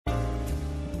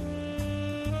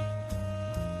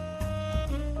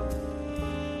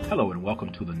Hello and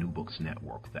welcome to the New Books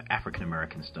Network, the African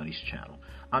American Studies channel.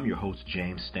 I'm your host,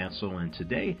 James Stansel, and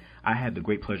today I had the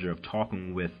great pleasure of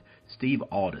talking with Steve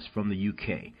Aldous from the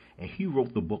UK, and he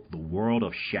wrote the book The World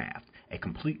of Shaft, a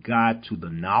complete guide to the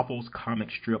novels, comic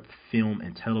strip, film,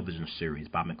 and television series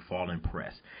by McFarland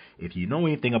Press. If you know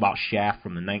anything about Shaft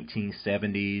from the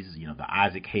 1970s, the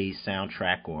Isaac Hayes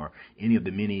soundtrack, or any of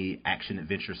the many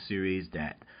action-adventure series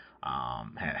that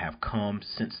have come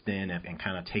since then and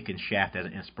kind of taken Shaft as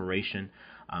an inspiration.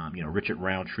 Richard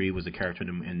Roundtree was the character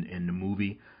in the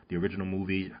movie, the original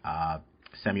movie.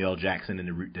 Samuel L. Jackson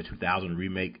in the 2000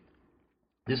 remake.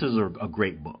 This is a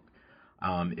great book.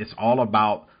 It's all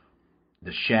about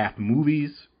the Shaft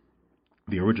movies,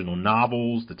 the original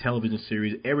novels, the television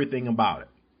series, everything about it.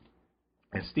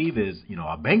 And Steve is,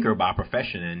 a banker by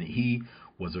profession, and he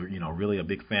was really a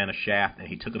big fan of Shaft, and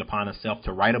he took it upon himself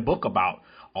to write a book about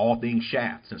all things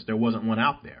Shaft, since there wasn't one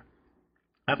out there.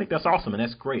 I think that's awesome, and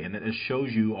that's great, and it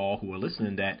shows you all who are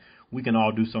listening that we can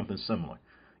all do something similar.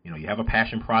 You have a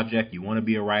passion project, you want to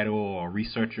be a writer or a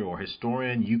researcher or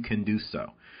historian, you can do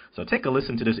so. So take a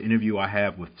listen to this interview I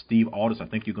have with Steve Aldous. I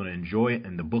think you're going to enjoy it,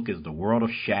 and the book is The World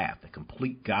of Shaft, a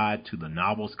complete guide to the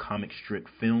novels, comic strip,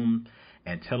 film,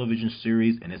 and television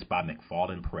series, and it's by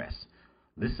McFarland Press.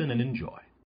 Listen and enjoy.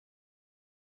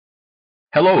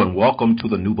 Hello and welcome to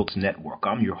the New Books Network.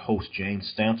 I'm your host,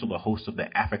 James Stansel, the host of the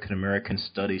African American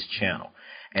Studies channel.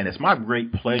 And it's my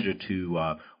great pleasure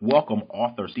to welcome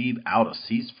author Steve Aldous.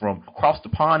 He's from across the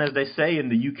pond, as they say, in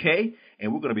the UK.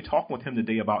 And we're going to be talking with him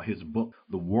today about his book,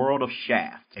 The World of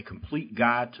Shaft, a complete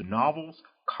guide to novels,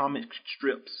 comic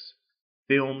strips,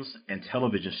 films, and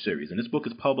television series. And this book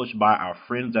is published by our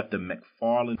friends at the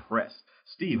McFarland Press.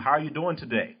 Steve, how are you doing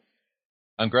today?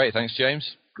 I'm great, thanks,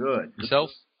 James. Good. Yourself?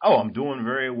 Oh, I'm doing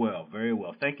very well, very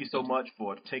well. Thank you so much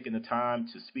for taking the time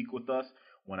to speak with us.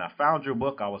 When I found your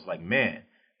book, I was like, man,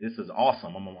 this is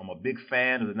awesome. I'm a big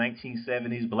fan of the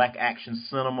 1970s black action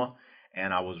cinema,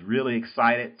 and I was really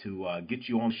excited to get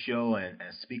you on the show and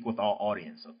speak with our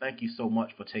audience. So thank you so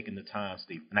much for taking the time,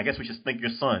 Steve. And I guess we should thank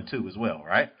your son, too, as well,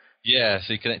 right? Yeah,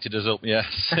 so he connected us up, yes.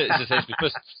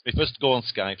 we first go on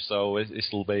Skype, so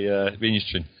it'll be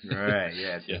interesting. Right,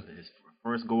 yeah. His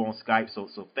first go on Skype.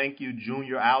 So thank you,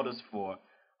 Junior Aldous, for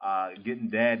getting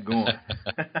Dad going.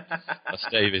 That's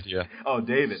David, yeah. Oh,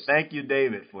 David. Thank you,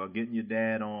 David, for getting your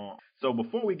dad on. So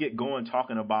before we get going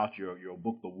talking about your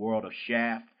book, The World of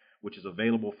Shaft, which is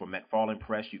available from McFarland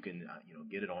Press, you can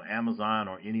get it on Amazon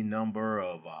or any number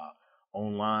of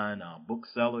online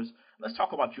booksellers. Let's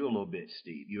talk about you a little bit,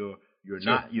 Steve. You're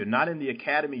not in the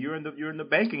academy. You're in the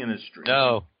banking industry.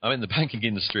 No, I'm in the banking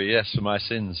industry. Yes, for my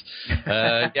sins.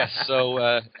 Yes. So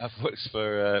I've worked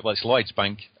for it's Lloyd's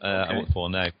Bank. Okay. I work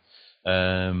for now.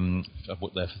 I've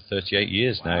worked there for 38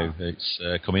 years now. It's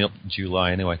coming up in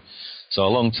July anyway. So a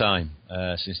long time,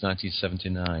 since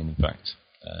 1979, in fact,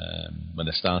 when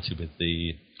I started with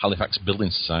the Halifax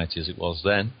Building Society, as it was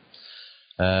then.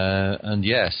 And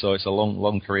yeah, so it's a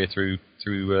long career through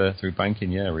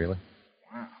banking. Yeah, really.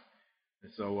 Wow.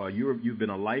 So you've been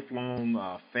a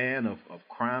lifelong fan of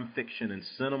crime fiction and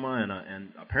cinema,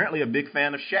 and apparently a big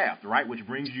fan of Shaft, right? Which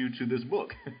brings you to this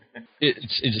book.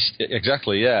 It's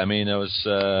exactly, yeah. I mean,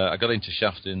 I got into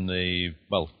Shaft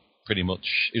pretty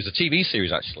much. It was a TV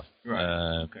series actually.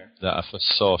 Right. Okay. That I first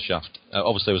saw Shaft.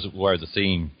 Obviously, I was aware of the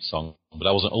theme song, but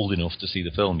I wasn't old enough to see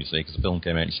the film. You see, because the film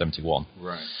came out in '71.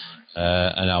 Right.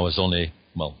 And I was only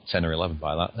 10 or 11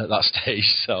 by that stage,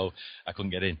 so I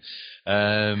couldn't get in.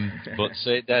 But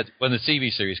when the TV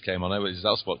series came on,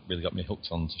 that's what really got me hooked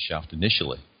onto Shaft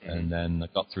initially, and then I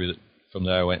got through from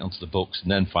there. I went onto the books, and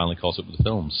then finally caught up with the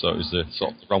films. So it was the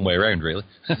sort of the wrong way around, really.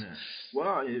 Yeah.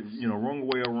 Well, wrong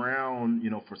way around,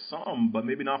 for some, but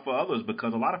maybe not for others,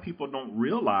 because a lot of people don't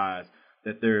realize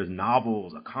that there's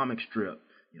novels, a comic strip,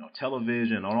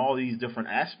 television, and all these different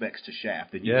aspects to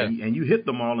Shaft. And you hit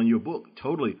them all in your book.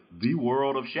 Totally, The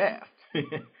World of Shaft.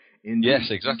 Yes,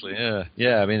 exactly.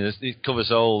 Yeah. I mean, it covers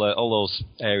all those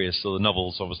areas. So the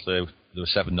novels, obviously, there were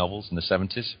 7 novels in the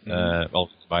 70s. All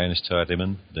by Ernest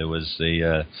Tidyman. There was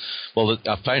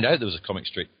I found out there was a comic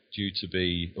strip due to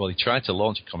be. Well, he tried to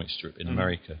launch a comic strip in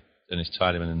America. Ernest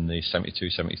Tidyman in the 72,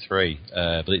 73,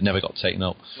 but it never got taken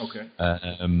up. Okay.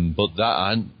 But I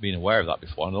hadn't been aware of that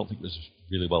before. I don't think it was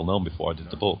really well known before I did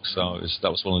the book. So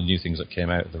that was one of the new things that came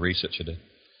out of the research I did.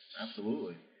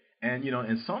 Absolutely. And,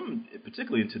 and some,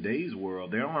 particularly in today's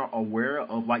world, they aren't aware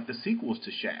of, like, the sequels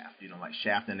to Shaft, like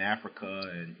Shaft in Africa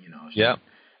and, Shaft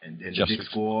and the Big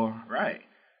Score. Right.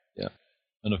 Yeah.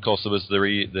 And, of course, there was the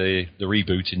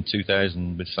reboot in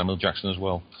 2000 with Samuel Jackson as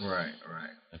well. Right.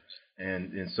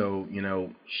 And so,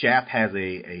 Shaft has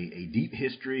a deep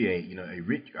history,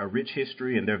 a rich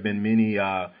history, and there have been many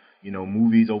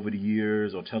movies over the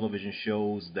years or television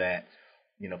shows that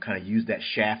kind of use that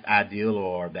Shaft ideal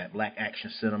or that black action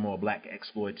cinema or black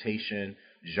exploitation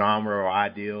genre or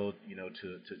ideal,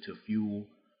 to fuel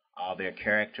their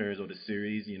characters or the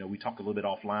series. We talked a little bit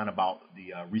offline about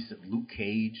the recent Luke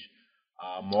Cage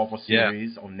Marvel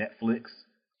series on Netflix.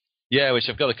 Yeah, which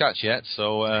I've got to catch yet,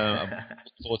 so I'm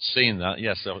looking forward to seeing that.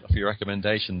 Yes, for your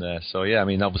recommendation there. So yeah, I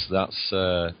mean, obviously that's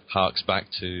harks back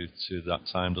to that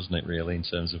time, doesn't it? Really, in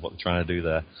terms of what they're trying to do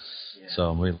there. Yeah. So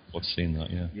I'm really looking forward to seeing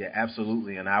that. Yeah. Yeah,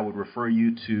 absolutely. And I would refer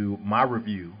you to my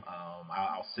review.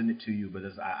 I'll send it to you, but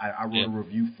I wrote a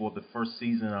review for the first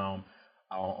season on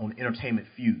Entertainment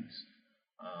Fuse.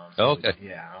 Okay.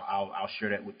 Yeah, I'll share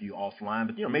that with you offline.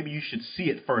 But maybe you should see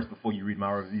it first before you read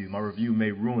my review. My review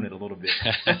may ruin it a little bit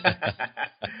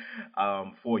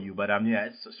for you. But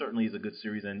it certainly is a good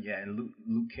series. And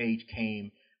Luke Cage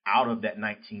came out of that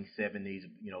 1970s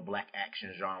black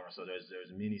action genre. So there's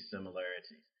many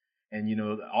similarities. And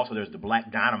also there's the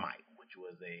Black Dynamite, which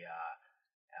was a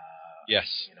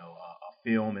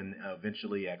film and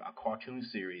eventually a cartoon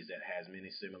series that has many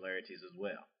similarities as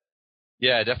well.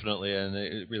 Yeah, definitely, and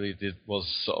it really was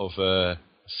sort of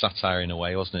satire in a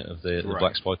way, wasn't it, of the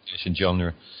blaxploitation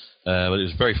genre? But it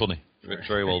was very funny,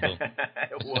 very well done.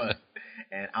 It was.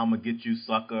 And I'ma Get You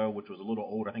Sucker, which was a little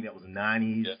older, I think that was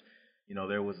 90s. Yeah.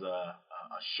 There was a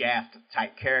Shaft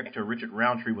type character. Richard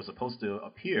Roundtree was supposed to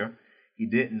appear. He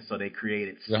didn't, so they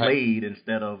created Slade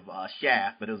instead of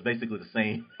Shaft, but it was basically the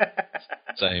same.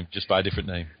 Same, just by a different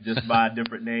name. Just by a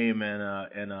different name and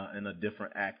a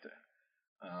different actor.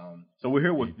 So we're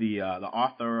here with the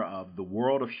author of The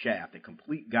World of Shaft, a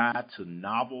complete guide to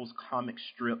novels, comic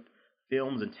strip,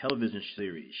 films, and television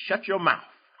series. Shut your mouth.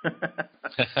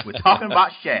 We're talking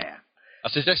about Shaft. I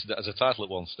suggested that as a title at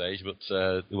one stage, but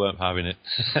they weren't having it.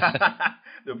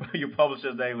 Your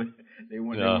publishers, they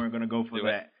weren't going to go for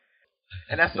that.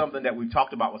 And that's something that we've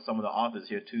talked about with some of the authors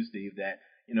here too, Steve, that,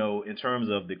 in terms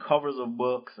of the covers of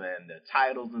books and the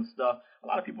titles and stuff, a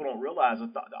lot of people don't realize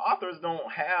that the authors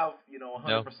don't have,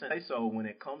 100% say-so when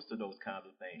it comes to those kinds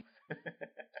of things.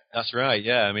 That's right,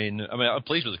 yeah. I mean, I'm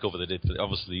pleased with the cover they did.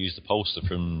 Obviously, they used the poster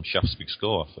from Shaft's Big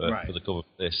Score for the cover of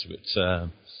this. But, so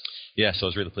I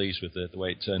was really pleased with the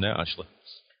way it turned out, actually.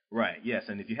 Right, yes.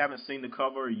 And if you haven't seen the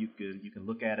cover, you can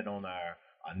look at it on our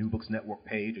New Books Network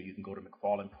page, or you can go to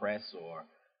McFarland Press, or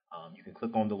you can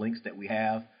click on the links that we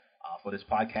have for this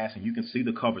podcast, and you can see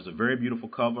the cover. It's a very beautiful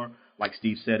cover. Like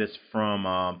Steve said, it's from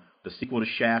the sequel to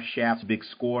Shaft, Shaft's Big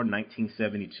Score,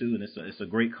 1972, and it's a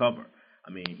great cover. I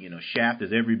mean, Shaft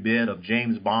is every bit of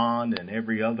James Bond and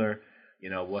every other,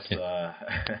 what's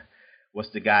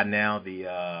the guy now,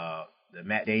 the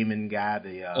Matt Damon guy,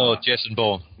 Jason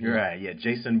Bourne. You're right, yeah,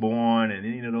 Jason Bourne, and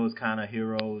any of those kind of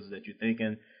heroes that you're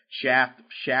thinking. Shaft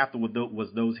was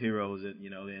those heroes,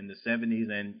 in the 70s,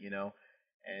 and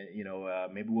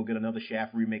maybe we'll get another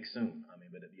Shaft remake soon. I mean,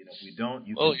 but if we don't,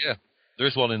 yeah, there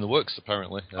is one in the works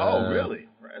apparently. Oh, really?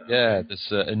 Right. Yeah, there's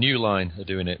a new line are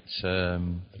doing it. A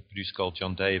producer called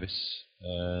John Davis,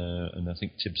 and I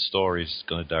think Tim Story's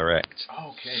going to direct. Oh,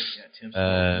 okay, yeah, Tim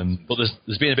Story. But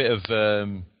there's been a bit of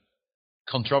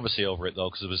controversy over it though,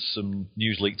 because there was some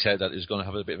news leaked out that it was going to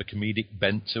have a bit of a comedic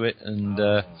bent to it,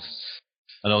 and.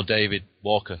 I know David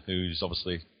Walker, who's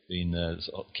obviously been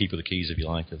sort of keeper of the keys, if you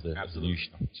like, of the new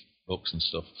books and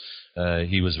stuff.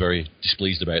 He was very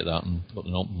displeased about that and put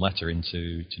an open letter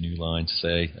into New Line to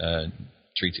say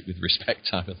treat it with respect,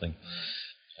 type of thing.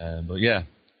 But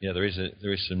there is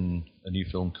a new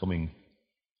film coming.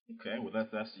 Okay, well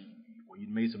you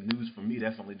made some news for me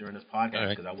definitely during this podcast,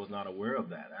 because I was not aware of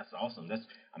that. That's awesome.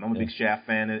 I'm a big Shaft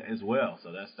fan as well,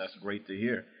 so that's great to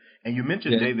hear. And you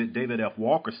mentioned David F.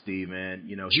 Walker, Steve, and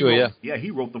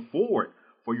he wrote the foreword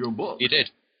for your book. He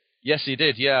did. Yes, he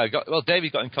did. Yeah,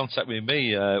 David got in contact with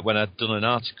me when I'd done an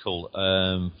article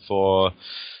for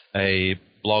a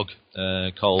blog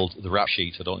called The Rap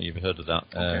Sheet. I don't know if you've heard of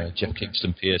that. Jeff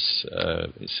Kingston Pierce.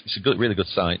 It's a really good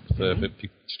site for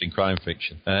people interested in crime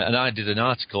fiction. And I did an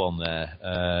article on there.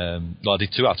 I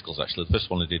did two articles actually. The first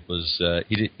one I did was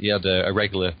he had a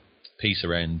regular piece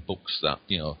around books that,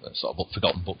 sort of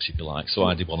forgotten books, if you like. So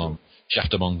I did one on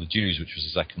Shaft Among the Jews, which was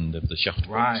the second of the Shaft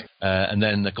books. And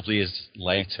then a couple of years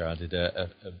later, I did a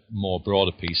more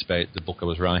broader piece about the book I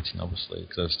was writing, obviously,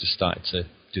 because I was just starting to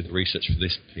do the research for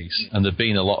this piece. And there'd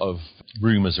been a lot of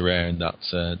rumours around that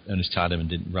Ernest Tideman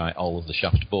didn't write all of the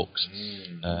Shaft books.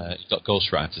 He got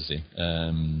ghostwriters in.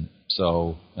 And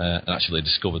actually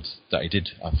discovered that he did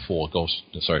have four of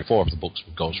the books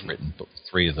were ghost written, but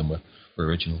three of them were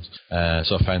originals.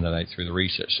 So I found that out through the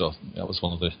research. So that was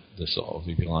one of the sort of,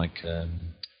 if you like,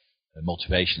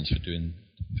 motivations for doing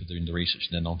the research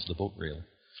and then onto the book, really.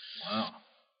 Wow.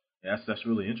 That's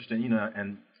really interesting.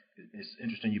 And it's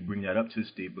interesting you bring that up too,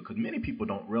 Steve, because many people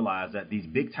don't realize that these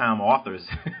big time authors,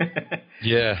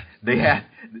 they have,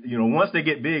 once they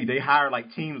get big, they hire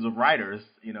like teams of writers,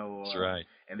 That's right.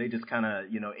 And they just kind of,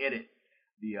 edit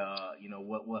the,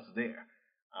 what's there.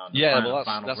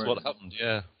 That's what happened.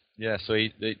 Yeah. So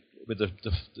with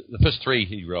the first three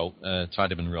he wrote,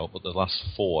 Tiedemann wrote, but the last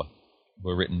four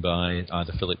were written by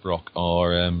either Philip Rock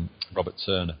or Robert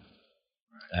Turner.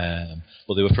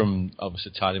 But they were from,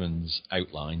 obviously, Tiedemann's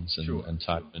outlines, and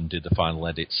Tiedemann did the final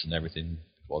edits and everything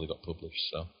before they got published.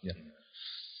 So, yeah.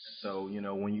 So,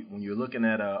 when you're looking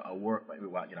at a work, I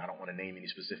don't want to name any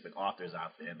specific authors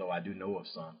out there, though I do know of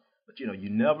some. But, you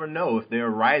never know if they're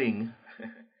writing,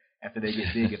 after they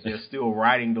get big, if they're still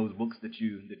writing those books that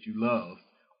you love,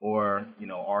 or,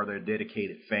 are there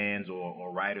dedicated fans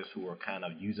or writers who are kind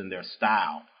of using their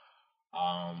style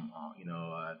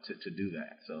to do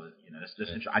that. So, it's just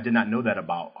interesting. I did not know that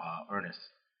about Ernest.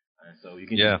 And so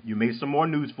you made some more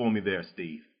news for me there,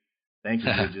 Steve. Thank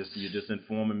you. You're just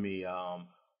informing me,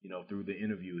 through the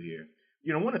interview here.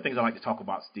 One of the things I like to talk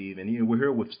about, Steve, and we're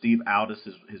here with Steve Aldous.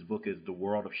 His book is The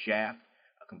World of Shaft,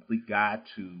 a complete guide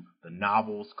to the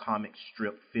novels, comic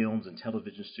strip, films, and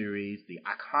television series, the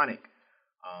iconic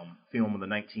film of the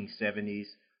 1970s,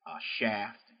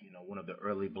 Shaft, one of the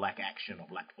early black action or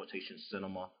black exploitation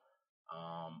cinema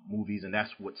movies, and that's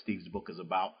what Steve's book is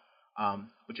about.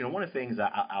 But one of the things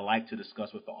I like to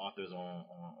discuss with the authors on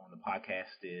the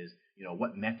podcast is,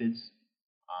 what methods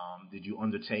did you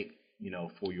undertake,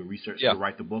 for your research to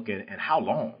write the book, and how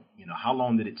long, how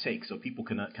long did it take, so people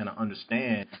can kind of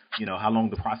understand, how long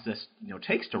the process,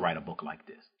 takes to write a book like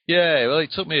this. Yeah, well,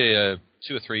 it took me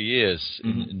 2 or 3 years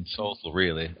in total,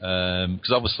 really,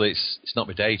 because obviously it's not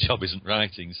my day job, isn't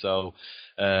writing, so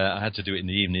I had to do it in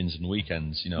the evenings and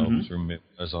weekends, from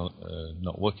I was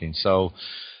not working. So,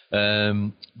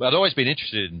 but I'd always been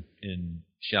interested in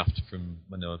Shaft from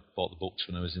when I bought the books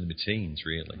when I was in my teens,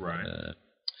 really. Right.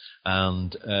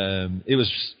 And it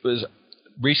was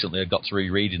recently I got to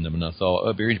rereading them, and I thought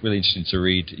it'd be really interesting to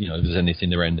read, if there's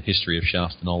anything around the history of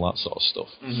Shaft and all that sort of stuff.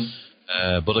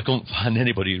 But I couldn't find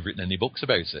anybody who'd written any books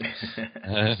about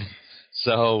it.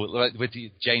 So like, with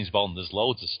James Bond, there's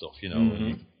loads of stuff,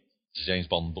 James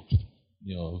Bond books,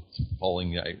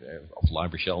 falling out off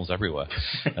library shelves everywhere.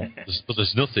 But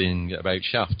there's nothing about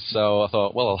Shaft. So I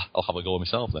thought, well, I'll have a go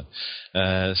myself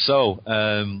then. So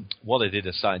what I did,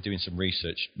 I started doing some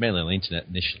research, mainly on the internet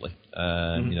initially.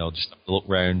 Just look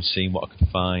around, seeing what I could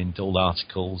find, old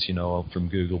articles, from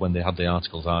Google when they had the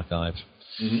articles archive.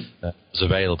 Was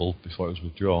available before it was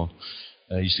withdrawn.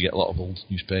 I used to get a lot of old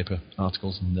newspaper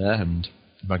articles in there and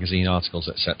magazine articles,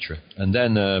 etc. And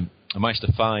then I managed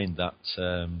to find that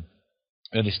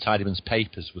Ernest Tiedemann's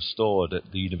papers were stored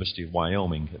at the University of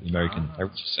Wyoming at the American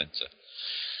Heritage Center.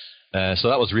 So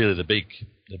that was really the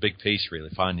big piece, really,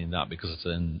 finding that, because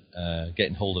then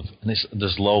getting hold of, and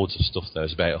there's loads of stuff there.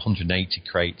 There's about 180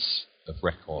 crates of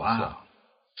records. Wow.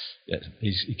 Yeah,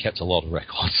 he kept a lot of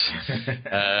records.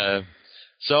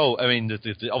 So, I mean,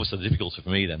 obviously the difficulty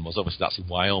for me then was, obviously that's in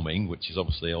Wyoming, which is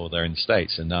obviously over there in the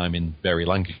States, and I'm in Bury,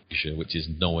 Lancashire, which is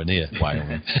nowhere near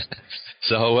Wyoming.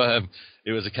 So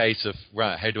it was a case of,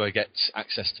 right, how do I get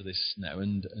access to this now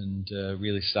and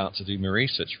really start to do my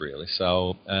research, really.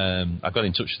 So I got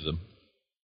in touch with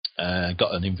them,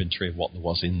 got an inventory of what there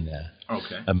was in there.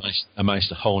 Okay. I managed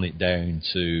to hone it down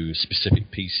to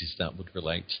specific pieces that would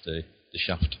relate to the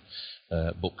Shaft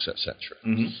books, etc.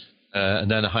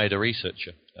 And then I hired a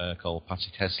researcher called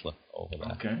Patty Kessler over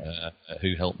there,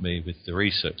 who helped me with the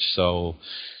research. So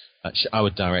I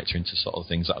would direct her into sort of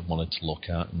things that I wanted to look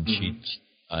at, and she'd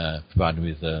provide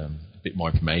me with a bit more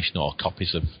information, or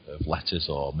copies of letters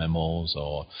or memos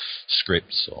or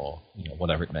scripts or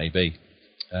whatever it may be.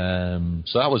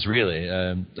 So that was really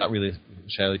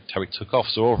how it took off.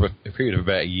 So over a period of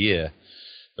about a year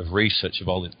of research of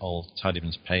all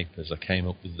Tiedemann's papers, I came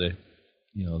up with the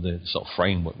sort of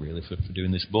framework really for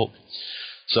doing this book.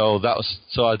 So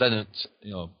I then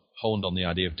honed on the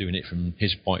idea of doing it from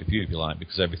his point of view, if you like,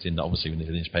 because everything that obviously in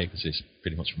his papers is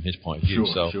pretty much from his point of view.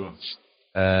 Sure.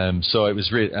 So it was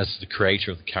really, as the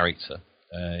creator of the character,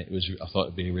 I thought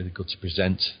it'd be really good to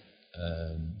present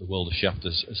the world of Shaft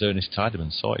as Ernest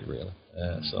Tiedemann saw it, really.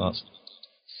 So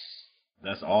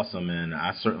that's awesome, and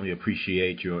I certainly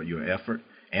appreciate your effort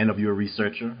and of your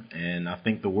researcher, and I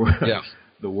think the world. Yeah.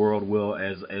 The world will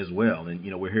as well. And,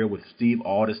 we're here with Steve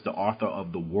Aldous, the author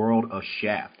of The World of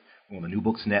Shaft, on the New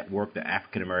Books Network, the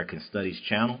African American Studies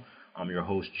channel. I'm your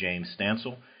host, James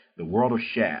Stansel. The World of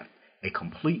Shaft, a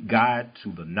complete guide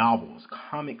to the novels,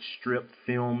 comic strip,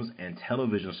 films, and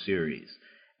television series.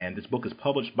 And this book is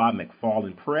published by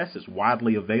McFarland Press. It's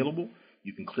widely available.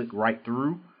 You can click right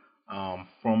through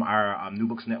from our New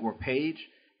Books Network page,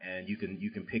 and you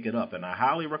can pick it up. And I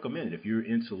highly recommend it if you're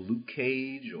into Luke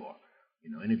Cage or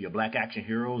any of your black action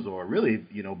heroes, or really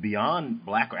beyond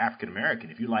black or African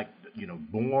American. If you like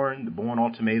Bourne, the Bourne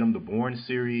Ultimatum, the Bourne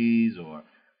series, or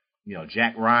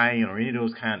Jack Ryan, or any of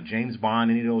those kind of James Bond,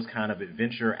 any of those kind of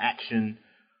adventure action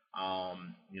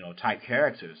type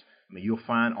characters. I mean, you'll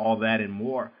find all that and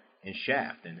more in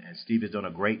Shaft, and Steve has done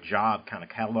a great job kind of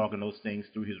cataloging those things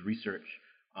through his research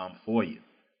for you.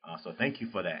 So thank you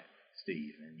for that,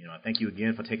 Steve, and thank you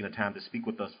again for taking the time to speak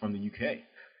with us from the UK.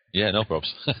 Yeah, no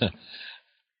problems.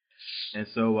 And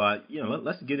so,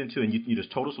 let's get into it. And you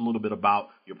just told us a little bit about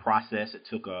your process. It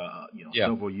took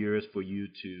several years for you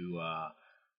to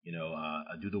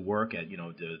do the work at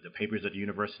the papers at the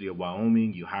University of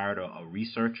Wyoming. You hired a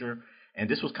researcher. And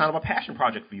this was kind of a passion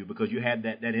project for you because you had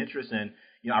that interest. And,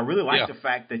 I really like the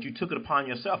fact that you took it upon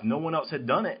yourself. No one else had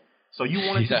done it, so you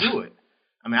wanted to do it.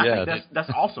 I mean, I think that's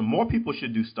awesome. More people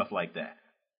should do stuff like that.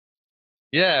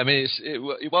 Yeah, I mean,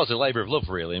 it was a labour of love,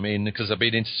 really. I mean, because I've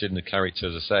been interested in the character,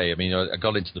 as I say. I mean, I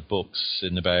got into the books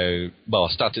in I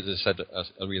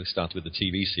really started with the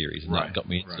TV series, and that got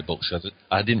me into the books.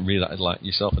 I didn't realise, like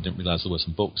yourself, I didn't realise there were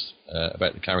some books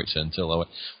about the character until I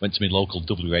went to my local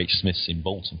W.H. Smith's in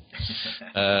Bolton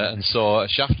and saw a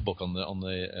Shaft book on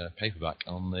the paperback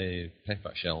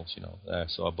shelves,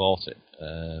 so I bought it.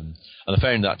 And I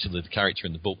found that actually the character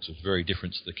in the books was very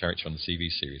different to the character on the TV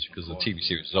series, because the TV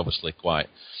series is obviously quite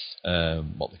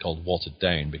what they called watered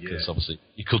down, because obviously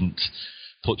you couldn't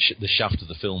put the Shaft of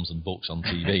the films and books on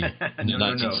TV in the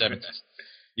 1970s.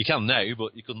 You can now,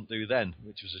 but you couldn't do then,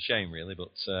 which was a shame, really. But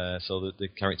so the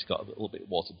character got a little bit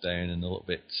watered down and a little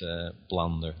bit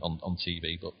blander on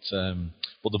TV. But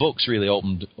the books really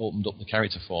opened up the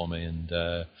character for me, and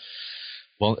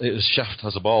well, it was Shaft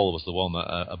Has a Ball was the one that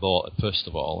I bought first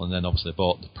of all, and then obviously I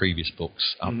bought the previous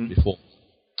books before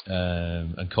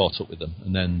and caught up with them,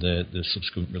 and then the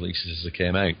subsequent releases as they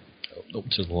came out, up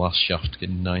to the last Shaft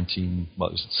in it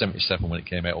was 77 when it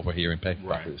came out over here in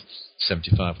paperback. It was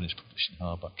 75 when it was published in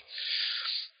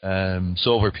hardback.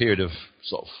 So over a period of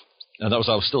and I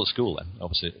was still at school then,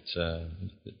 obviously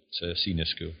at senior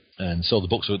school, and so the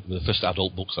books were the first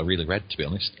adult books I really read, to be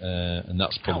honest, and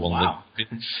that's probably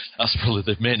that's probably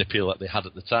the main appeal that they had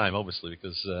at the time, obviously,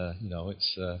 because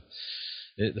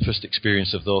it's the first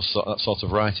experience of that sort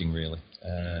of writing, really,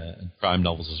 and crime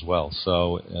novels as well.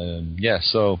 So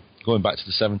so going back to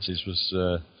the 70s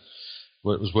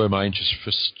was where my interest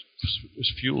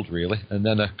was fueled, really, and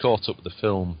then I caught up with the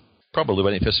film probably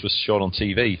when it first was shown on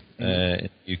TV in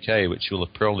the UK, which will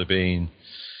have probably been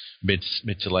mid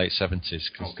to late 70s,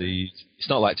 because it's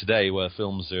not like today where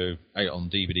films are out on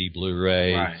DVD,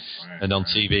 Blu-ray, and on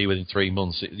TV within 3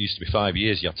 months. It used to be 5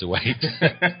 years you had to wait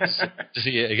to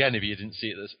see it again if you didn't see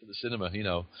it at the cinema,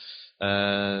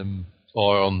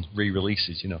 or on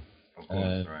re-releases, Of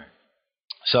course,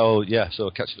 So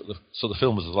catching up. So the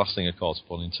film was the last thing I caught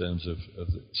upon in terms of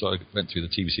so I went through the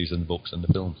TV series and the books and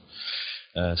the films.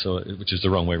 Which is the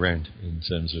wrong way round in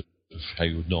terms of how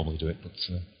you would normally do it, but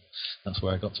that's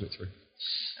where I got to it through.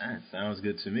 That sounds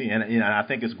good to me, and I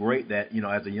think it's great that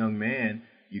as a young man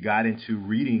you got into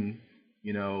reading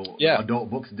adult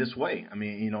books this way. I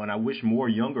mean, and I wish more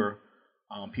younger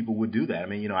people would do that. I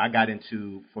mean, I got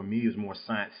into, for me, it was more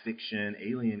science fiction,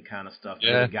 alien kind of stuff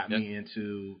that got me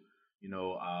into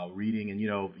reading, and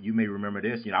you may remember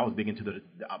this. I was big into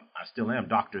I still am,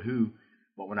 Doctor Who.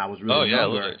 But when I was really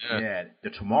younger, the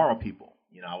Tomorrow People,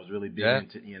 I was really big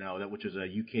into, that, which is a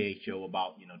UK show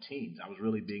about, teens. I was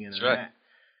really big into that.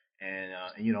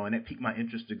 And that piqued my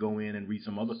interest to go in and read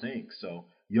some other things. So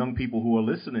young people who are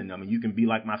listening, I mean, you can be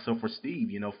like myself or Steve,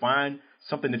 find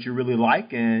something that you really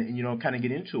like and kind of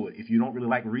get into it. If you don't really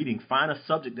like reading, find a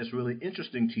subject that's really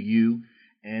interesting to you,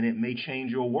 and it may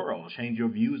change your world, change your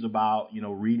views about,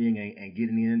 reading and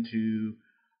getting into,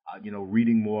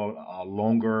 reading more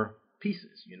longer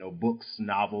pieces, books,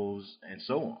 novels, and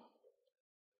so on.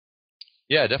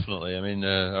 Yeah, definitely. I mean,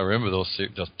 I remember those.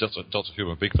 Doctor Who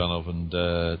I'm a big fan of, and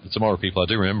the Tomorrow People, I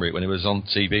do remember it when it was on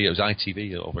TV. It was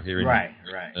ITV over here. Right.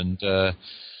 And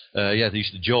they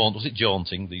used to jaunt. Was it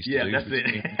jaunting? They used to do. That's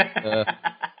it.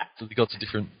 So they got to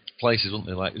different places, weren't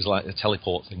they? Like, it was like a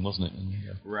teleport thing, wasn't it? And,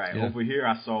 Over here,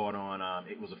 I saw it on.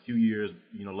 It was a few years,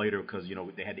 later, because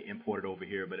they had to import it over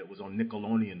here, but it was on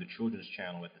Nickelodeon, the children's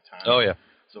channel at the time. Oh yeah.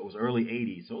 So it was early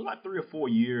 '80s. So it was like 3 or 4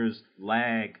 years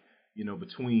lag,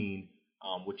 between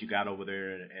what you got over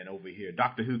there and over here.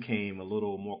 Doctor Who came a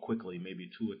little more quickly, maybe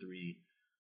 2 or 3.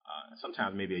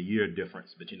 Sometimes maybe a year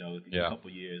difference, but a couple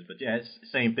years. But yeah, it's the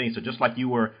same thing. So just like you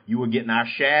were getting our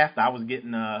Shaft, I was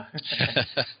getting I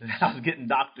was getting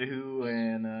Doctor Who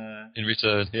and in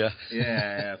return, yeah.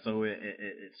 Yeah. So it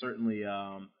certainly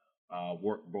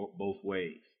worked both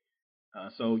ways.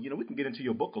 So we can get into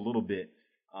your book a little bit.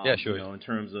 Yeah, sure. In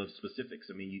terms of specifics.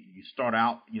 I mean, you start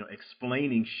out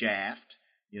explaining Shaft,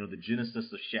 the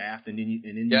genesis of Shaft, and then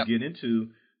you get into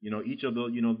each of the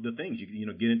the things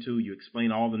you get into. You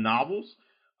explain all the novels,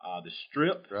 the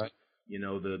strip, right?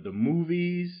 The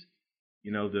movies,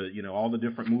 all the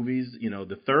different movies.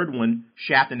 The third one,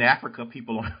 Shaft in Africa,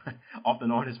 people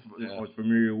often aren't as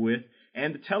familiar with,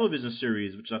 and the television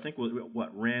series, which I think was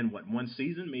ran one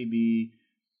season, maybe.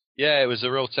 Yeah, it was a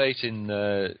rotating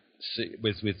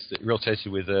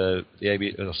rotated with the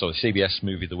CBS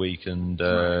movie of the week and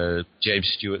James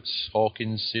Stewart's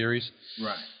Hawkins series.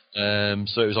 Right.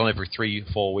 So it was on every 3 or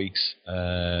 4 weeks.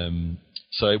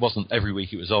 So it wasn't every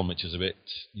week it was on, which is a bit,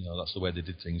 that's the way they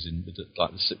did things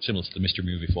similar to the mystery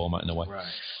movie format in a way.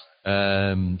 Right.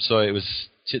 So it was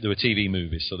there were TV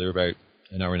movies, so they were about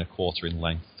an hour and a quarter in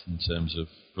length in terms of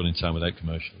running time without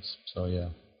commercials. So yeah.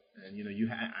 And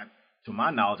to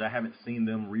my knowledge, I haven't seen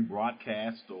them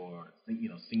rebroadcast or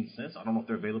seen since. I don't know if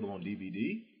they're available on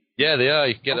DVD. Yeah, they are.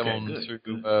 You can get them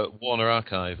through Warner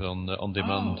Archive on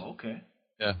demand. Oh, okay.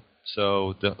 Yeah,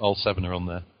 so all 7 are on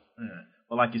there. Yeah.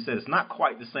 Well, like you said, it's not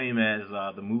quite the same as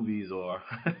the movies or.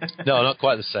 No, not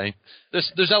quite the same.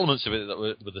 There's elements of it that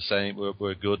were the same,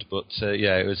 were good, but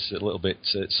it was a little bit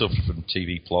suffered from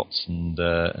TV plots and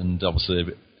obviously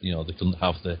they couldn't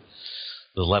have the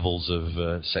levels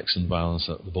of sex and violence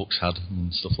that the books had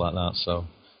and stuff like that. So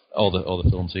all the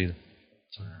films either.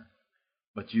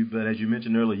 But as you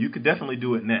mentioned earlier, you could definitely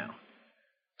do it now.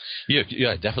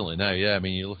 Yeah, definitely now. Yeah, I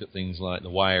mean, you look at things like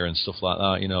The Wire and stuff like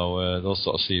that. Those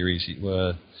sort of series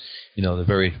were, they're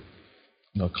very,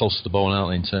 close to the bone,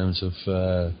 aren't they, in terms of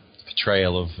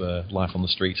portrayal of life on the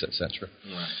streets, etc.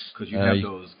 Right, because you have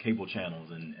those cable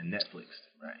channels and Netflix,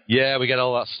 right? Yeah, we get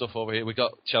all that stuff over here. We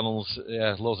got channels,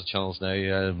 loads of channels now.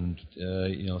 And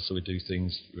so we do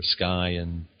things with Sky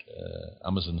and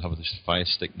Amazon have this Fire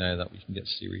Stick now that we can get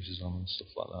series on and stuff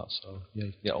like that. So yeah,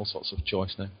 you get all sorts of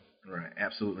choice now. Right,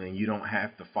 absolutely, and you don't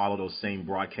have to follow those same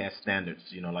broadcast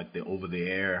standards, like the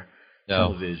over-the-air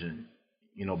television.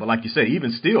 But like you said,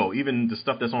 even the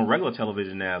stuff that's on regular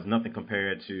television now is nothing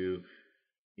compared to,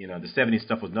 the '70s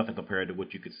stuff was nothing compared to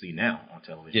what you could see now on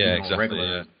television. Yeah, exactly. On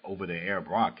regular over-the-air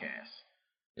broadcasts.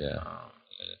 Yeah.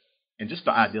 And just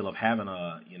the idea of having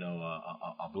a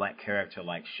black character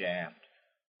like Shaft,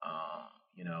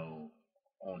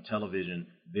 on television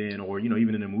then, or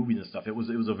even in the movies and stuff, it was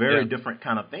a very different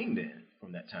kind of thing then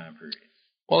from that time period.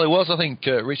 Well, it was. I think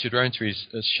Richard Roundtree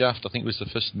as Shaft, I think, was the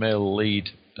first male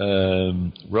lead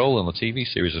role on the TV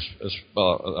series. As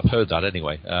well, I've heard that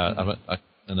anyway,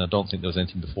 and I don't think there was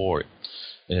anything before it,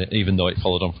 even though it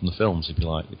followed on from the films, if you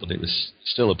like. But it was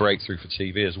still a breakthrough for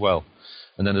TV as well.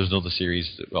 And then there was another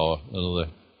series,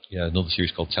 another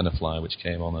series called Tenafly, which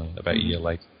came on about a year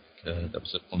later. That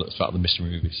was one that was part of the mystery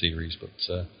movie series,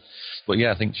 but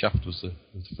yeah, I think Shaft was the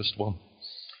first one.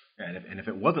 And if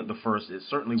it wasn't the first, it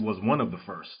certainly was one of the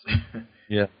first.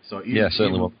 Yeah. So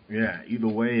certainly was. Yeah, either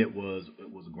way, it was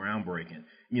groundbreaking.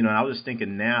 I was just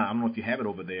thinking now. I don't know if you have it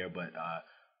over there, but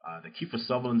the Kiefer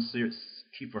Sutherland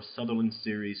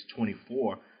series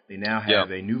 24. They now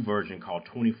have a new version called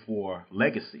 24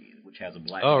 Legacy, which has a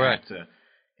black actor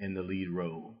in the lead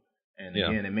role. And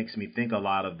again, it makes me think a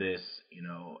lot of this,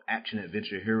 action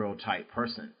adventure hero type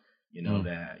person,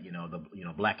 that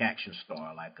the black action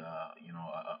star like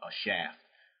a Shaft.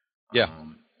 Yeah.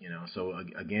 So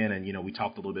again, and we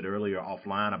talked a little bit earlier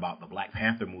offline about the Black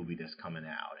Panther movie that's coming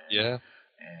out. And,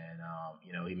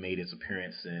 And he made his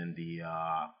appearance in the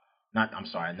not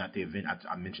the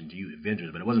I mentioned to you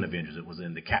Avengers, but it wasn't Avengers. It was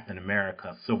in the Captain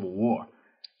America Civil War.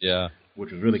 Yeah.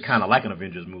 Which was really kind of like an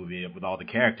Avengers movie with all the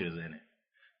characters in it.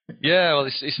 Yeah, well,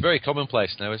 it's very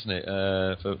commonplace now, isn't it,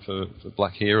 for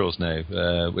black heroes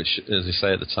now, which, as I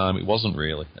say, at the time, it wasn't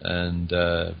really, and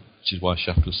which is why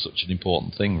Shaft was such an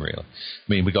important thing, really. I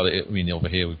mean, we got it, over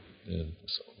here,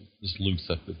 there's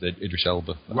Luther with Idris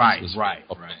Elba. Right.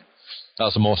 That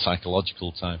was a more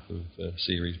psychological type of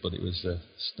series, but it was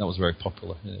that was very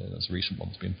popular. That's a recent one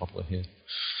that's been popular here.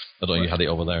 I don't know if you had it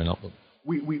over there or not, but...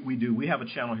 We do. We have a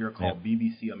channel here called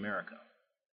BBC America.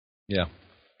 Yeah.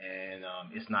 And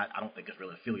it's not, I don't think it's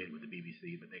really affiliated with the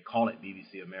BBC, but they call it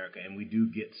BBC America. And we do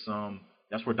get some,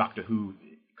 that's where Doctor Who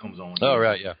comes on. Oh,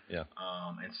 right, yeah.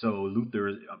 And so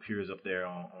Luther appears up there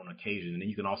on occasion. And then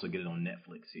you can also get it on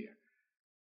Netflix here.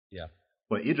 Yeah.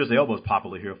 But Idris Elba is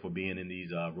popular here for being in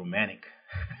these romantic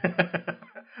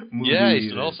movies. Yeah,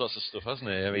 he's done all sorts of stuff, hasn't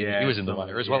he? I mean, he was in The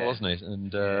Wire as well, wasn't he?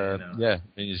 And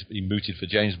he mooted for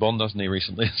James Bond, hasn't he,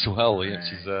 recently as well? Which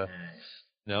is,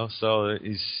 so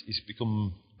he's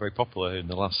become very popular in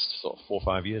the last sort of 4 or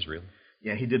 5 years, really.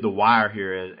 Yeah, he did The Wire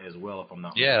here as well, if I'm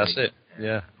not mistaken. Yeah, that's it.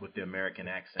 Yeah, with the American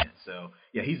accent. So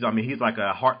yeah, he's like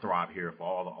a heartthrob here for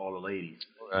all the ladies.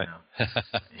 Right.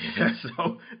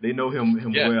 So they know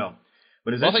him well.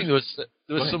 But I think there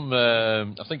was some.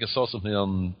 I think I saw something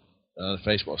on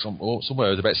Facebook somewhere.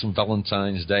 It was about some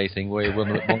Valentine's Day thing where one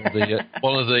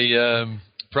of the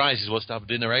prizes was to have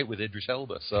dinner out with Idris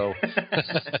Elba. So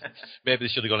maybe they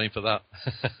should have gone in for that.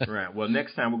 Right. Well,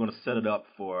 next time we're going to set it up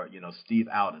for Steve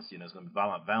Aldous. It's going to be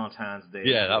Valentine's Day.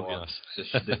 Yeah, that'd be nice.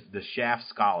 the Shaft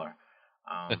scholar,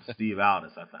 Steve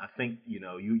Aldous. I think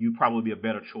you probably be a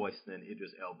better choice than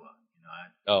Idris Elba.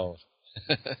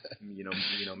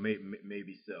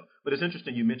 Maybe so. But it's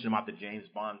interesting you mentioned about the James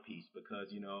Bond piece because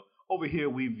over here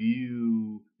we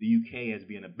view the UK as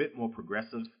being a bit more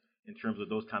progressive in terms of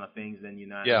those kind of things than the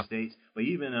United States. But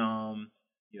even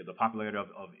the popularity of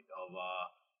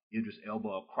Idris Elba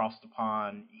across the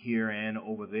pond here and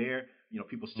over there,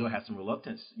 people still have some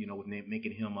reluctance, with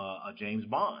making him a James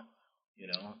Bond.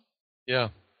 Yeah.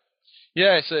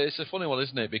 Yeah, it's a funny one,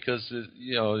 isn't it? Because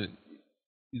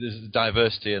there's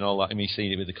diversity and all that. I mean, you've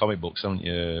seen it with the comic books, haven't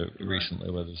you, recently,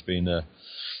 where there's been, the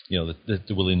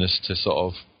willingness to sort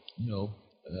of,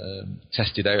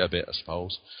 test it out a bit, I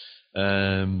suppose.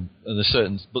 And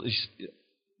there's but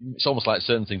it's almost like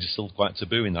certain things are still quite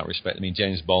taboo in that respect. I mean,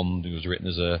 James Bond was written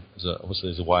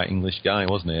obviously as a white English guy,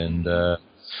 wasn't he? And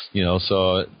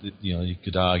so you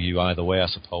could argue either way, I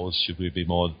suppose. Should we be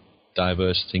more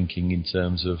diverse thinking in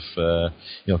terms of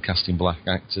casting black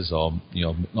actors, or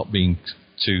not being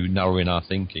too narrow in our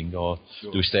thinking, or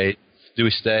do we stay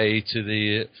to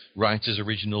the writer's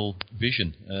original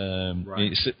vision?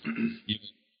 Right.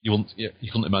 You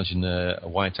couldn't imagine a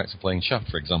white actor playing Shaft,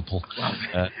 for example.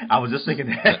 I was just thinking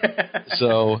that.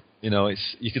 So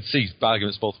you could see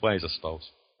arguments both ways, I suppose.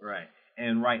 Right,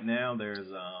 and right now there's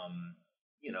a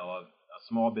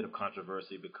small bit of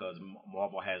controversy because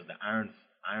Marvel has the Iron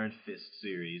Fist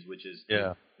series, which is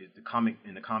the comic.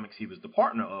 In the comics, he was the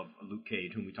partner of Luke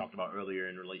Cage, whom we talked about earlier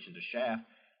in relation to Shaft,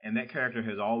 and that character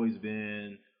has always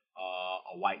been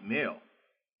a white male.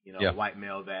 A white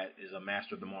male that is a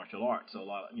master of the martial arts. So a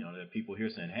lot, there are people here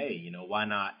saying, hey, why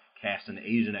not cast an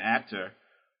Asian actor,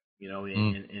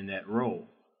 in that role?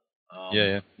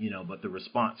 But the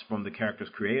response from the character's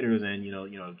creators, and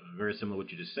very similar to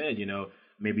what you just said,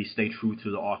 maybe stay true to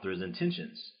the author's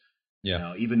intentions.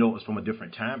 Yeah. Even though it was from a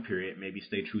different time period, maybe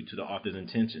stay true to the author's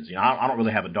intentions. I don't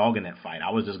really have a dog in that fight. I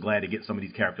was just glad to get some of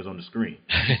these characters on the screen.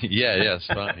 It's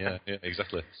fine. Yeah,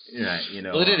 exactly. Yeah,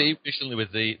 Well, they did it recently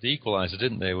with the Equalizer,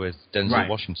 didn't they, with Denzel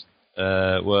Washington?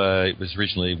 Where it was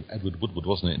originally Edward Woodward,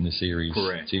 wasn't it, in the series?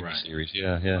 Correct. TV series.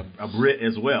 Yeah. A Brit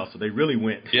as well, so they really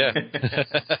went. Yeah.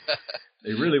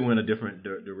 They really went a different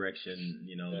direction,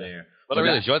 there. But I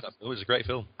really enjoyed that. It was a great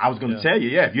film. I was going to tell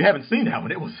you, if you haven't seen that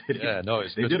one, it was.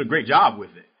 They did a great job with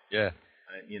it. Yeah.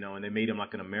 And they made him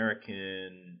like an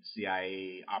American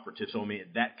CIA operative. So I mean,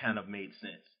 that kind of made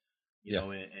sense, in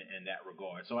that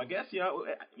regard. So I guess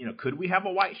could we have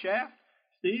a white Shaft,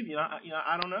 Steve?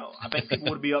 I don't know. I think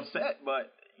people would be upset,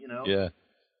 but Yeah.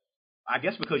 I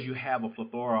guess because you have a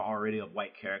plethora already of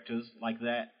white characters like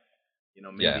that.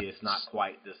 Maybe it's not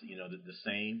quite this, the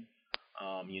same.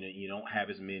 You don't have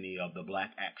as many of the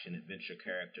black action adventure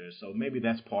characters, so maybe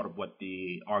that's part of what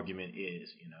the argument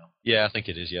is. Yeah, I think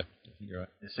it is. Yeah, I think you're right.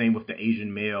 The same with the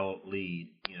Asian male lead,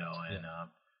 and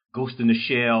Ghost in the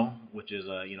Shell, which is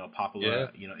a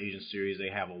popular Asian series. They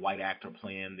have a white actor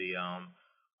playing the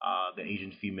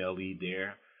Asian female lead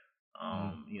there.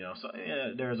 So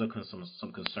there's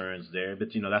some concerns there, but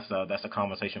that's a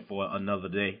conversation for another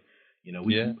day.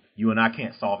 You and I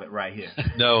can't solve it right here.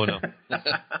 No.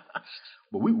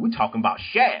 But we're talking about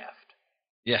Shaft.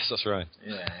 Yes, that's right.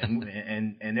 Yeah,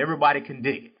 and everybody can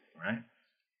dig it, right?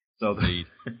 So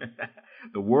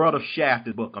the World of Shaft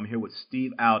is a book. I'm here with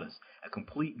Steve Aldous, a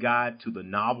complete guide to the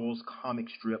novels, comic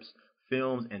strips,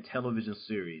 films, and television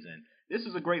series. And this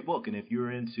is a great book. And if you're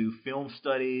into film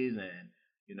studies and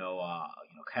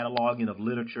cataloging of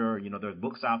literature, there's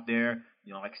books out there.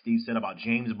 Like Steve said about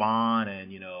James Bond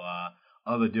and,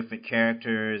 other different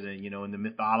characters and, in the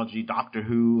mythology, Doctor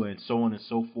Who and so on and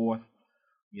so forth.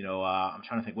 I'm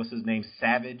trying to think, what's his name?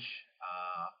 Savage?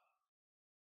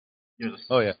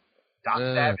 Doc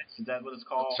Savage, is that what it's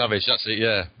called? Savage, that's it,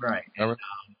 yeah. Right. And,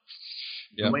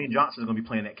 Dwayne Johnson is going to be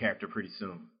playing that character pretty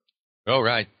soon. Oh,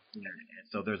 right. And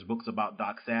so there's books about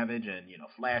Doc Savage and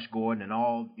Flash Gordon and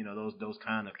all those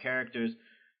kind of characters.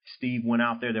 Steve went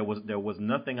out there. There was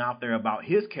nothing out there about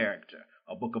his character.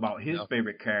 A book about his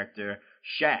favorite character,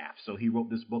 Shaft. So he wrote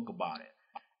this book about it,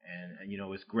 and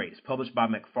it's great. It's published by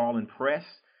McFarland Press,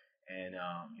 and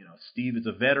Steve is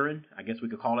a veteran. I guess we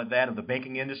could call it that, of the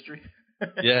banking industry.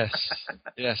 Yes,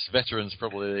 veteran's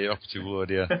probably the operative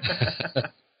word. Yeah.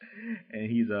 And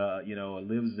he's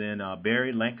lives in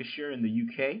Bury, Lancashire, in the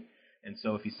UK. And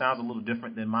so if he sounds a little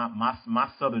different than my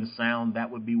southern sound, that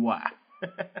would be why.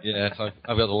 Yeah,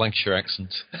 I've got the Lancashire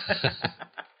accent.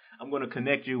 I'm going to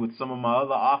connect you with some of my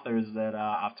other authors that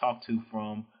I've talked to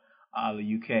from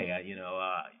the UK.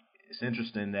 It's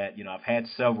interesting that I've had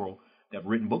several that have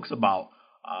written books about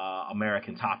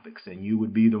American topics, and you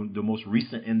would be the most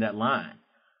recent in that line.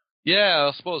 Yeah,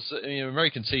 I suppose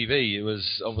American TV. It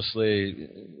was obviously,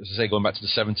 as I say, going back to the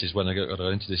 70s when I got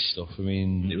into this stuff. I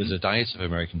mean, it was a diet of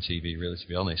American TV, really, to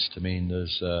be honest. I mean,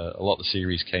 there's a lot of the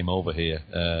series came over here.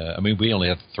 We only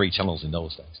had 3 channels in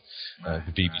those days: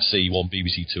 BBC One,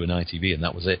 BBC Two, and ITV, and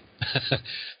that was it. There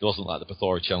wasn't like the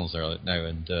plethora of channels there now,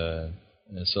 and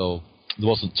so there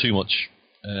wasn't too much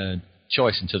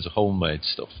choice in terms of homemade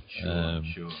stuff.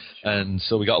 Sure. And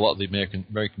so we got a lot of the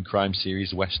American crime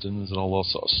series, westerns, and all that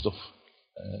sort of stuff.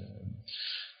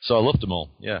 So I loved them all,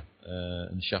 yeah.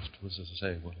 And Shaft was, as I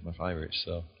say, one of my favourites.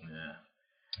 So.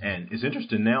 Yeah. And it's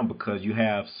interesting now because you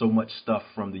have so much stuff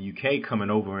from the UK coming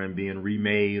over and being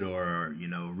remade or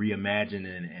reimagined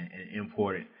and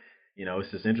imported.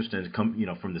 It's just interesting to come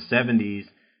from the 70s.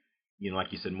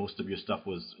 Like you said, most of your stuff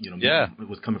was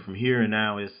was coming from here, and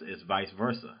now it's vice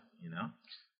versa.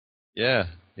 Yeah,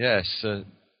 it's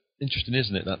interesting,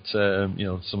 isn't it? That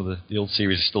some of the old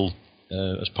series are still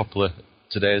as popular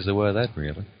today as they were then,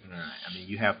 really. Right. I mean,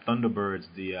 you have Thunderbirds.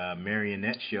 The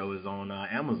marionette show is on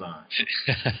Amazon.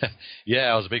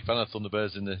 Yeah, I was a big fan of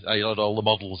Thunderbirds. I had all the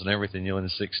models and everything, in the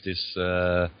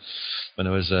 60s when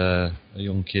I was a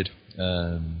young kid.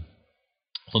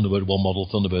 Thunderbird 1 model,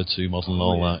 Thunderbird 2 model, and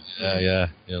all that. Yeah,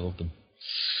 I loved them.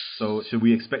 So should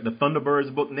we expect the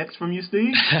Thunderbirds book next from you,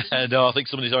 Steve? No, I think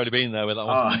somebody's already been there with that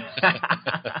one.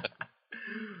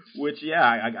 Which,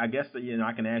 I guess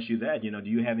I can ask you that. Do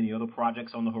you have any other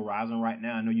projects on the horizon right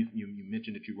now? I know you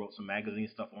mentioned that you wrote some magazine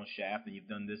stuff on Shaft, and you've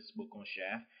done this book on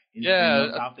Shaft. Anything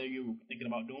else out there you were thinking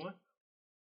about doing?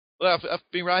 Well, I've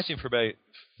been writing for about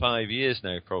 5 years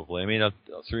now, probably. I mean,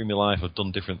 through my life, I've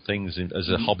done different things as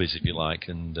hobbies, if you like,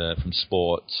 and from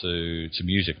sport to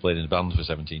music. Played in a band for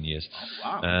 17 years.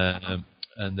 Oh, wow.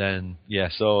 And then,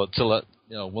 so until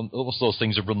almost those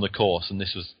things have run the course, and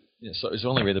this was, so it was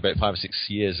only really about 5 or 6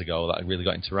 years ago that I really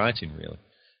got into writing, really.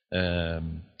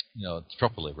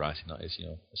 Properly writing, that is,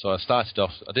 So I started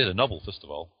off, I did a novel, first of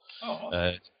all. Oh,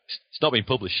 awesome. It's not been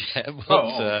published yet,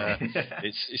 but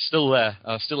it's still there.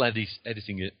 I'm still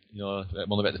editing it.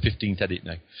 I'm on about the 15th edit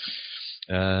now.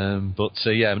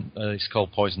 It's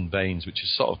called Poison Veins, which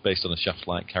is sort of based on a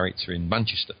Shaft-like character in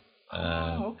Manchester.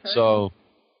 Okay. So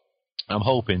I'm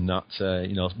hoping that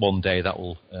one day that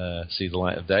will see the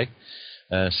light of day.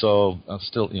 So I'm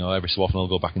still, every so often I'll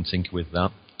go back and tinker with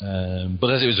that. But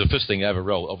as it was the first thing I ever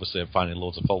wrote, obviously I'm finding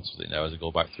loads of faults with it now as I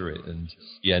go back through it, and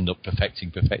you end up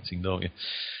perfecting, don't you?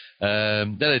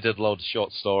 Then I did a load of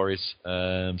short stories, so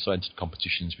I entered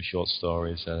competitions for short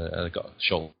stories. I got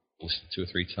shortlisted 2 or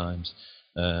 3 times.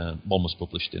 One was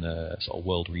published in a sort of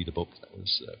world reader book that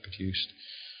was produced.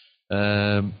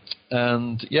 And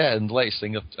the latest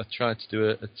thing, I've tried to do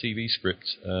a TV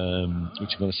script, which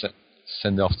I'm going to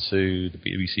send off to the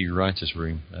BBC Writers'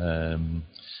 Room,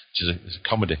 which is a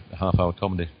comedy, a half-hour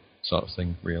comedy sort of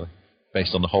thing, really,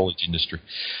 based on the haulage industry.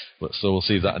 So we'll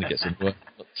see if that gets into it.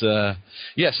 But so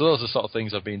those are the sort of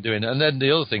things I've been doing. And then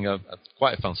the other thing I've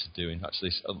quite fancied doing,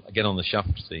 actually, again on the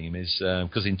Shaft theme, is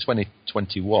because in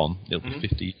 2021 it'll be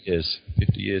 50 years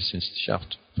since the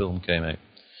Shaft film came out.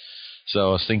 So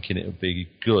I was thinking it would be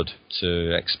good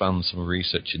to expand some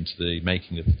research into the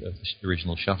making of the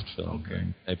original Shaft film.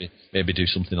 Okay. Maybe do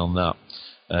something on that.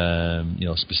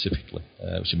 Specifically,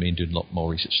 which I mean, doing a lot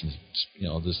more research.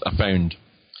 I found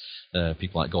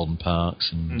people like Gordon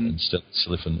Parks and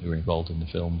Silliphant who are involved in the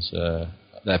films.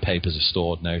 Their papers are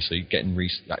stored now, so getting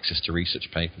access to research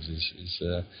papers is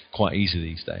quite easy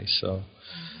these days. So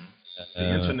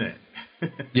the internet.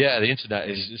 Yeah, the internet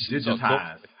is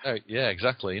digitized. Yeah,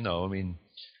 exactly.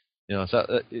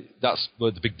 That's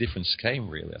where the big difference came,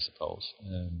 really, I suppose.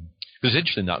 It was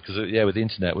interesting because with the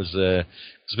internet was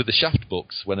with the Shaft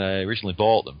books when I originally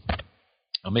bought them.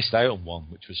 I missed out on one,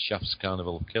 which was Shaft's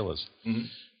Carnival of Killers,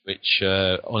 which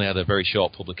only had a very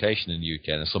short publication in the UK,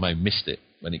 and I somehow missed it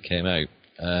when it came out,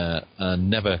 and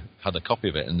never had a copy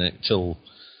of it until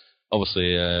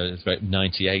obviously, it's about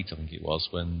 98, I think it was,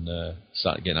 when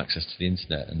started getting access to the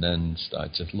internet, and then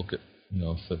started to look at,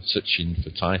 for searching for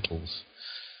titles.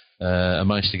 I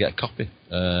managed to get a copy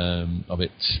of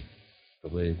it,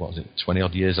 probably, 20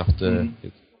 odd years after it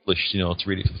was published, to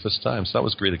read it for the first time. So that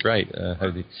was really great,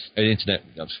 how the internet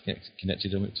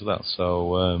connected them to that.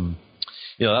 So,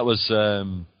 that was,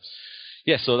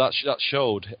 so that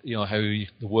showed, how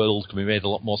the world can be made a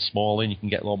lot more smaller, and you can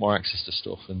get a lot more access to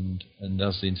stuff. And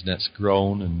as the internet's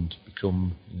grown and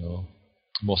become,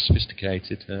 more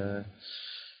sophisticated,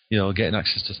 getting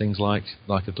access to things like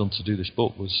I've done to do this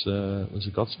book was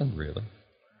a godsend, really.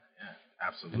 Yeah,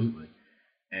 absolutely.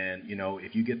 And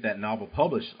if you get that novel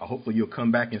published, hopefully you'll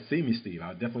come back and see me, Steve.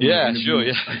 I definitely want to sure,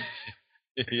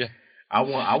 yeah. I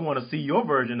want to see your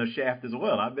version of Shaft as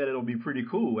well. I bet it'll be pretty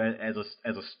cool as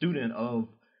a student of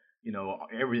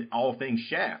all things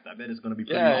Shaft. I bet it's going to be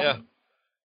pretty awesome.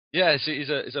 Yeah, he's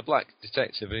a black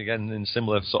detective, again, in a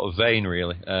similar sort of vein,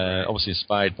 really. Obviously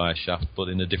inspired by Shaft, but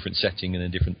in a different setting and a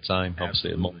different time,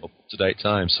 obviously, a more up-to-date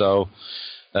time. So,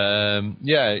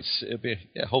 it'll be,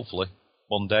 hopefully,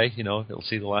 one day, it'll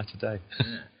see the light of day.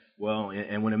 Yeah. Well,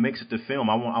 and when it makes it to film,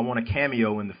 I want a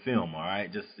cameo in the film, all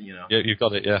right? Just, Yeah, you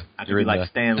got it, yeah. I can be like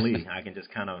Stan Lee. I can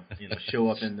just kind of, show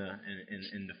up in the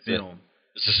film.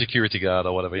 It's a security guard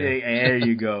or whatever, yeah. There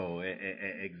you go.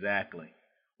 Exactly.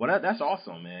 Well, that's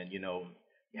awesome, man. Wow.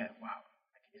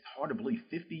 It's hard to believe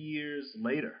 50 years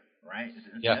later, right?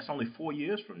 Yeah. That's only 4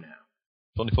 years from now.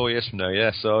 24 years from now,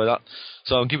 yeah. So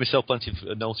I'm giving myself plenty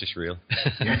of notice, really.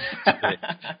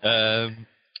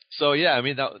 So yeah, I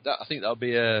mean, that I think that would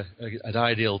be an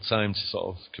ideal time to sort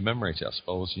of commemorate it, I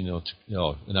suppose.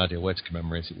 An ideal way to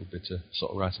commemorate it would be to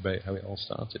sort of write about how it all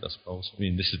started, I suppose. I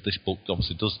mean, this book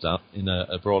obviously does that in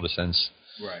a broader sense.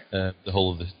 Right. The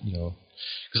whole of the,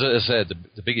 because as I said,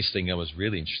 the biggest thing I was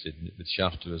really interested in with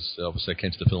Shaft was obviously I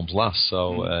came to the films last,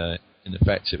 so in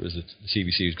effect it was the TV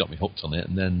series got me hooked on it,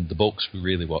 and then the books were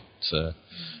really what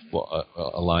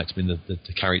I liked. I mean,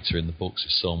 the character in the books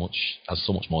has so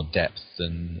much more depth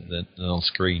than on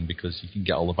screen, because you can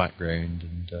get all the background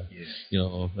and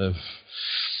of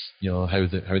how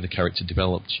the character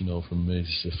developed, from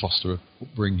his foster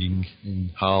upbringing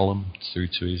in Harlem through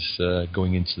to his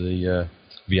going into the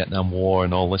Vietnam War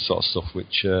and all this sort of stuff,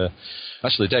 which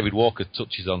actually David Walker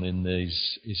touches on in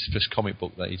his first comic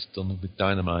book that he's done with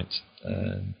Dynamite,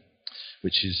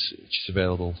 which is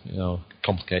available,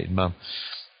 Complicated Man,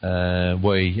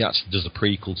 where he actually does a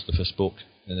prequel to the first book.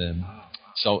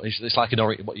 So it's like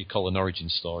what you call an origin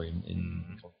story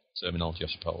in terminology, I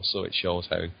suppose. So it shows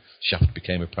how Shaft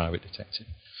became a private detective.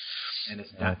 And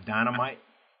it's Dynamite?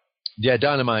 Yeah,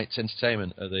 Dynamite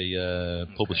Entertainment are the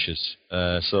publishers.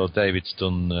 So David's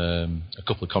done a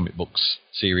couple of comic books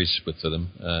series for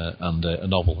them and a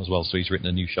novel as well. So he's written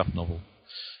a new Shaft novel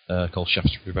called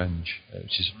Shaft's Revenge,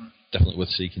 which is definitely worth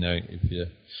seeking out if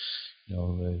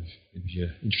you're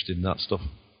interested in that stuff.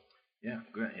 Yeah,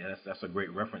 great. Yeah, that's a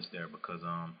great reference there, because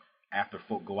after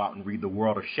folk go out and read The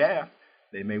World of Shaft,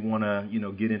 they may want to,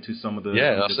 get into some of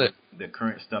the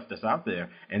current stuff that's out there.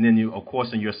 And then of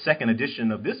course, in your second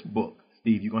edition of this book,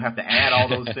 Steve, you're gonna have to add all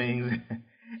those things.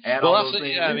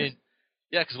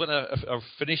 Because when I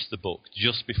finished the book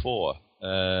just before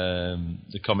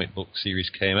the comic book series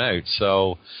came out,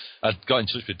 so I got in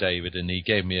touch with David, and he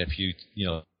gave me a few,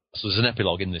 so there's an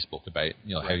epilogue in this book about,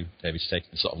 how David's taken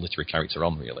the sort of literary character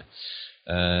on, really.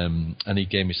 And he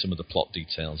gave me some of the plot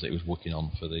details that he was working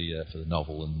on for the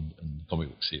novel and the comic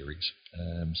book series.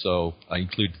 So I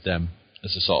included them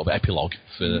as a sort of epilogue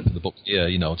for the book here,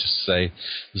 just to say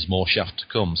there's more Shaft to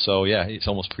come. So yeah, it's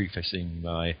almost prefacing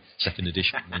my second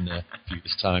edition in a few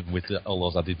years' time with all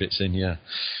those added bits in. Yeah,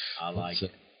 I like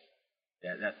it.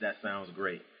 That sounds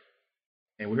great.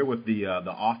 And we're here with the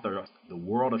author of The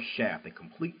World of Shaft, a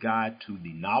complete guide to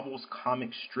the novels,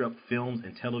 comic strip, films,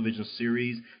 and television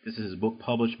series. This is his book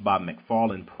published by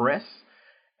McFarland Press.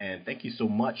 And thank you so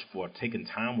much for taking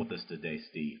time with us today,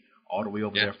 Steve, all the way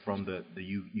over there from the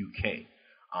UK.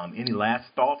 Any last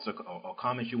thoughts or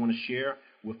comments you want to share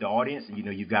with the audience? And,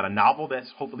 you've got a novel that's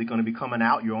hopefully going to be coming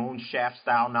out, your own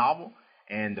Shaft-style novel.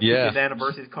 And the 50th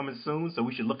anniversary is coming soon, so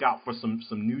we should look out for some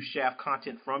new Shaft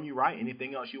content from you, right?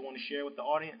 Anything else you want to share with the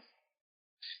audience?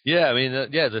 Yeah, I mean,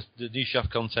 the new Shaft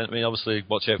content. I mean, obviously,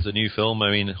 watch out for the new film.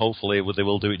 I mean, hopefully they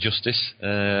will do it justice,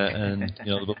 and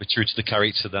they'll be true to the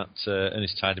character that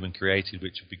Ernest Tidyman created,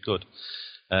 which would be good.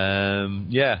 So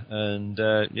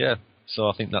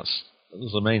I think those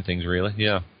are the main things, really.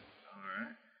 Yeah. All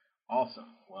right. Awesome.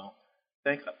 Well,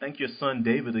 thank your son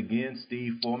David again,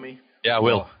 Steve, for me. Yeah, I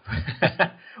will.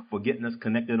 For getting us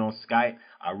connected on Skype.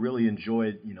 I really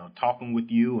enjoyed, talking with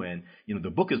you. And, the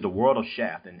book is The World of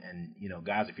Shaft. And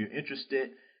guys, if you're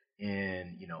interested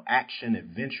in, action,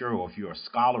 adventure, or if you're a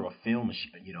scholar of film,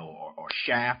 or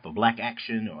Shaft or black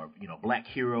action or, black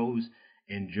heroes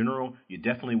in general, you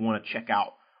definitely want to check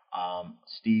out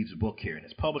Steve's book here. And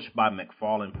it's published by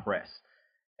McFarland Press.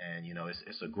 And,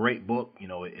 it's a great book.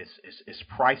 It's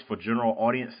priced for general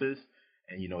audiences.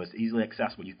 And, it's easily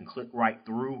accessible. You can click right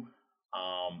through,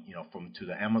 from to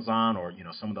the Amazon or,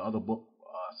 some of the other book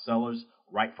sellers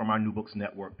right from our New Books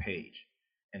Network page.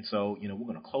 And so, we're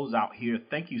going to close out here.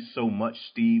 Thank you so much,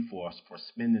 Steve, for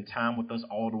spending time with us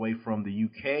all the way from the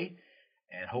UK.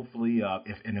 And hopefully,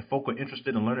 if folk are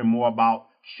interested in learning more about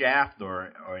Shaft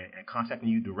or contacting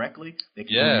you directly, they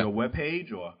can go to your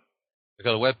webpage or... I've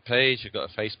got a web page. I've got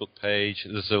a Facebook page.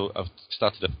 I've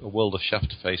started a World of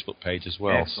Shaft Facebook page as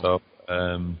well. Excellent.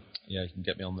 So, you can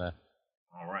get me on there.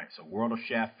 All right. So, World of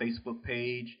Shaft Facebook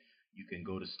page. You can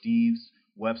go to Steve's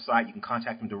website. You can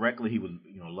contact him directly. He would,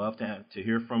 love to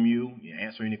hear from you.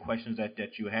 Answer any questions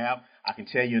that you have. I can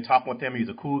tell you, in talking with him, he's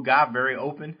a cool guy, very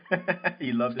open.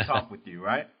 He loves to talk with you,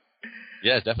 right?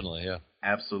 Yeah, definitely. Yeah.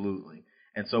 Absolutely.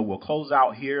 And so we'll close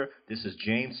out here. This is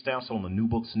James Stansel on the New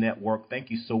Books Network. Thank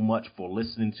you so much for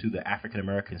listening to the African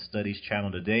American Studies channel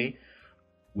today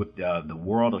with the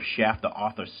World of Shaft, the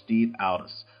author Steve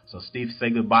Aldous. So, Steve, say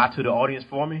goodbye to the audience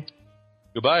for me.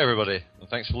 Goodbye, everybody, and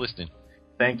thanks for listening.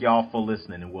 Thank you all for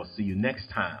listening, and we'll see you next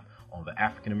time on the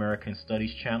African American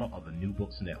Studies channel of the New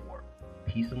Books Network.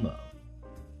 Peace and love.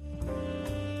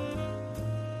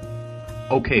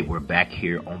 Okay, we're back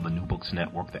here on the New Books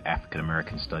Network, the African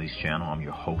American Studies channel. I'm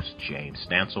your host, James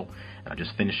Stansel, and I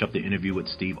just finished up the interview with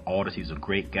Steve Aldous. He's a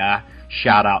great guy.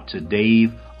 Shout out to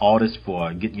Dave Aldous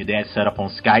for getting your dad set up on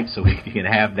Skype so we can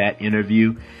have that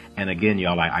interview. And again,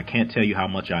 y'all, I can't tell you how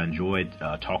much I enjoyed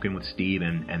talking with Steve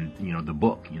and the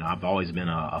book. I've always been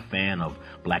a fan of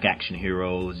black action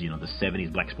heroes, the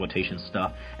 70s black exploitation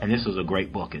stuff, and this is a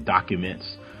great book. It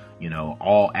documents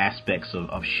all aspects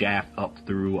of Shaft up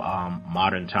through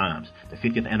modern times. The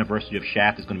 50th anniversary of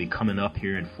Shaft is going to be coming up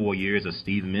here in 4 years, as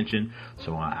Steve mentioned.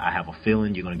 So I have a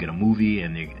feeling you're going to get a movie,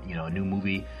 and a new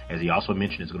movie. As he also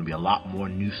mentioned, there's going to be a lot more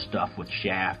new stuff with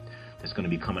Shaft that's going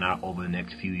to be coming out over the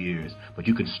next few years. But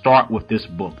you can start with this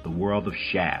book, The World of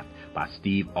Shaft, by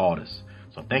Steve Aldous.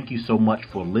 So thank you so much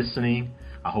for listening.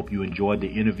 I hope you enjoyed the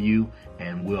interview,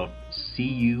 and we'll see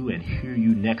you and hear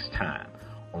you next time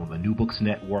on the New Books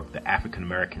Network, the African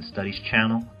American Studies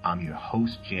channel. I'm your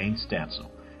host, James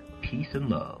Stansel. Peace and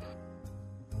love.